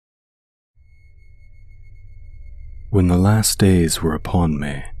When the last days were upon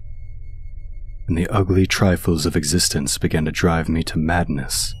me, and the ugly trifles of existence began to drive me to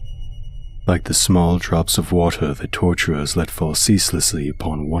madness, like the small drops of water that torturers let fall ceaselessly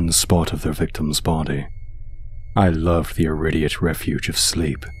upon one spot of their victim's body, I loved the immediate refuge of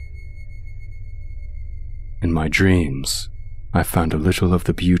sleep. In my dreams, I found a little of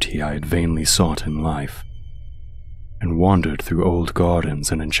the beauty I had vainly sought in life, and wandered through old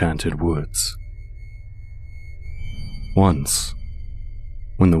gardens and enchanted woods. Once,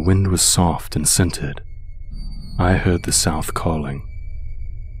 when the wind was soft and scented, I heard the south calling,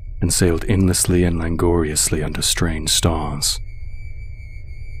 and sailed endlessly and languorously under strange stars.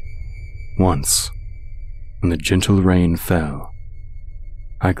 Once, when the gentle rain fell,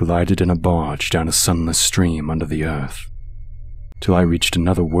 I glided in a barge down a sunless stream under the earth, till I reached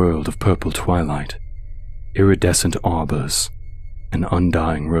another world of purple twilight, iridescent arbors, and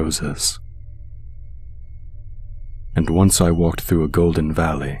undying roses. And once I walked through a golden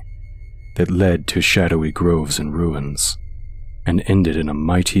valley that led to shadowy groves and ruins, and ended in a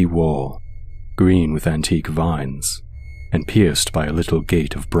mighty wall, green with antique vines, and pierced by a little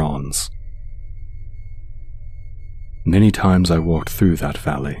gate of bronze. Many times I walked through that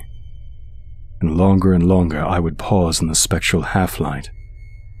valley, and longer I would pause in the spectral half-light,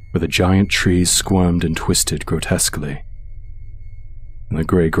 where the giant trees squirmed and twisted grotesquely, and the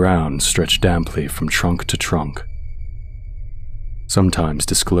grey ground stretched damply from trunk to trunk, sometimes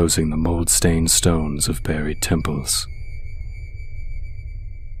disclosing the mold-stained stones of buried temples.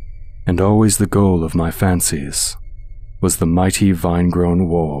 And always the goal of my fancies was the mighty vine-grown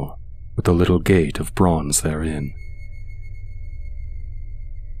wall with the little gate of bronze therein.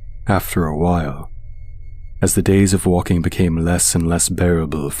 After a while, as the days of walking became less and less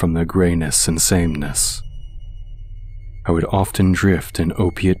bearable from their greyness and sameness, I would often drift in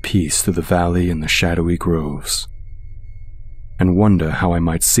opiate peace through the valley and the shadowy groves, and wonder how I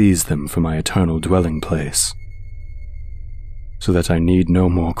might seize them for my eternal dwelling place, so that I need no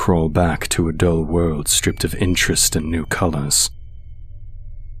more crawl back to a dull world stripped of interest and new colors.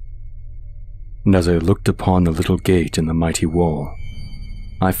 And as I looked upon the little gate in the mighty wall,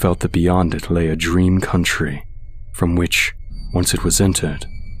 I felt that beyond it lay a dream country from which, once it was entered,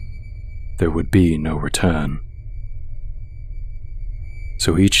 there would be no return.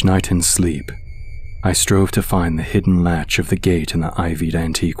 So each night in sleep, I strove to find the hidden latch of the gate in the ivied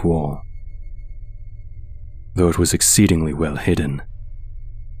antique wall, though it was exceedingly well hidden,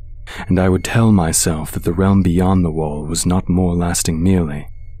 and I would tell myself that the realm beyond the wall was not more lasting merely,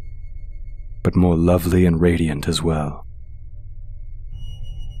 but more lovely and radiant as well.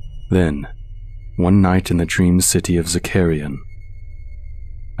 Then, one night in the dream city of Zakarian,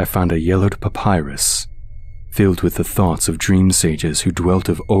 I found a yellowed papyrus filled with the thoughts of dream sages who dwelt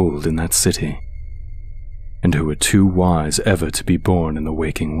of old in that city, and who were too wise ever to be born in the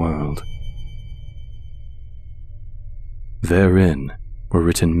waking world. Therein were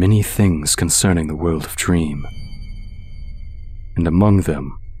written many things concerning the world of dream, and among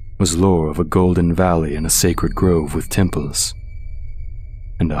them was lore of a golden valley and a sacred grove with temples,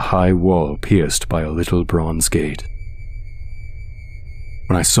 and a high wall pierced by a little bronze gate.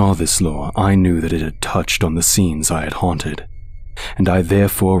 When I saw this lore, I knew that it had touched on the scenes I had haunted, and I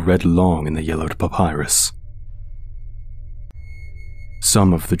therefore read long in the yellowed papyrus.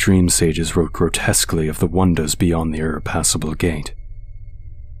 Some of the dream sages wrote grotesquely of the wonders beyond the irrepassable gate,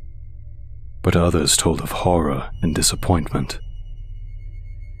 but others told of horror and disappointment.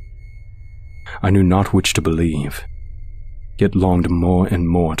 I knew not which to believe, yet longed more and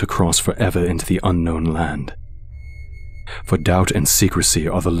more to cross forever into the unknown land, for doubt and secrecy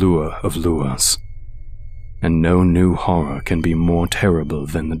are the lure of lures, and no new horror can be more terrible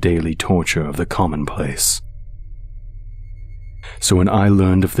than the daily torture of the commonplace. So when I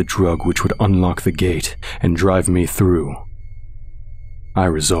learned of the drug which would unlock the gate and drive me through, I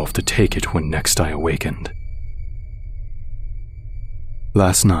resolved to take it when next I awakened.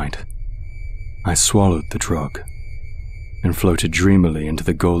 Last night, I swallowed the drug and floated dreamily into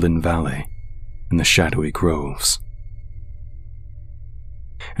the golden valley and the shadowy groves.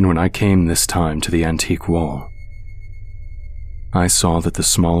 And when I came this time to the antique wall, I saw that the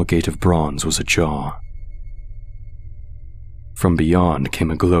small gate of bronze was ajar. From beyond came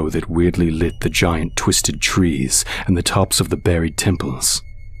a glow that weirdly lit the giant twisted trees and the tops of the buried temples.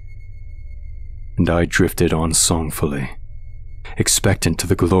 And I drifted on songfully, expectant to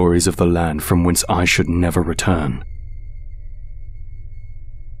the glories of the land from whence I should never return.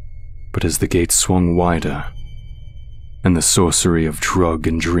 But as the gate swung wider, and the sorcery of drug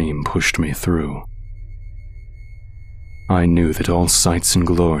and dream pushed me through, I knew that all sights and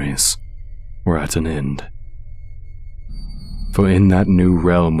glories were at an end. For in that new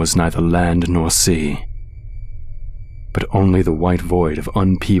realm was neither land nor sea, but only the white void of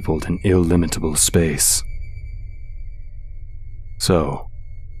unpeopled and illimitable space. So,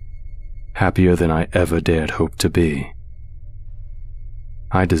 happier than I ever dared hope to be,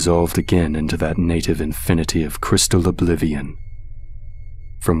 I dissolved again into that native infinity of crystal oblivion,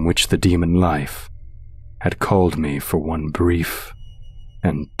 from which the demon life had called me for one brief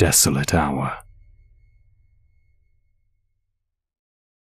and desolate hour.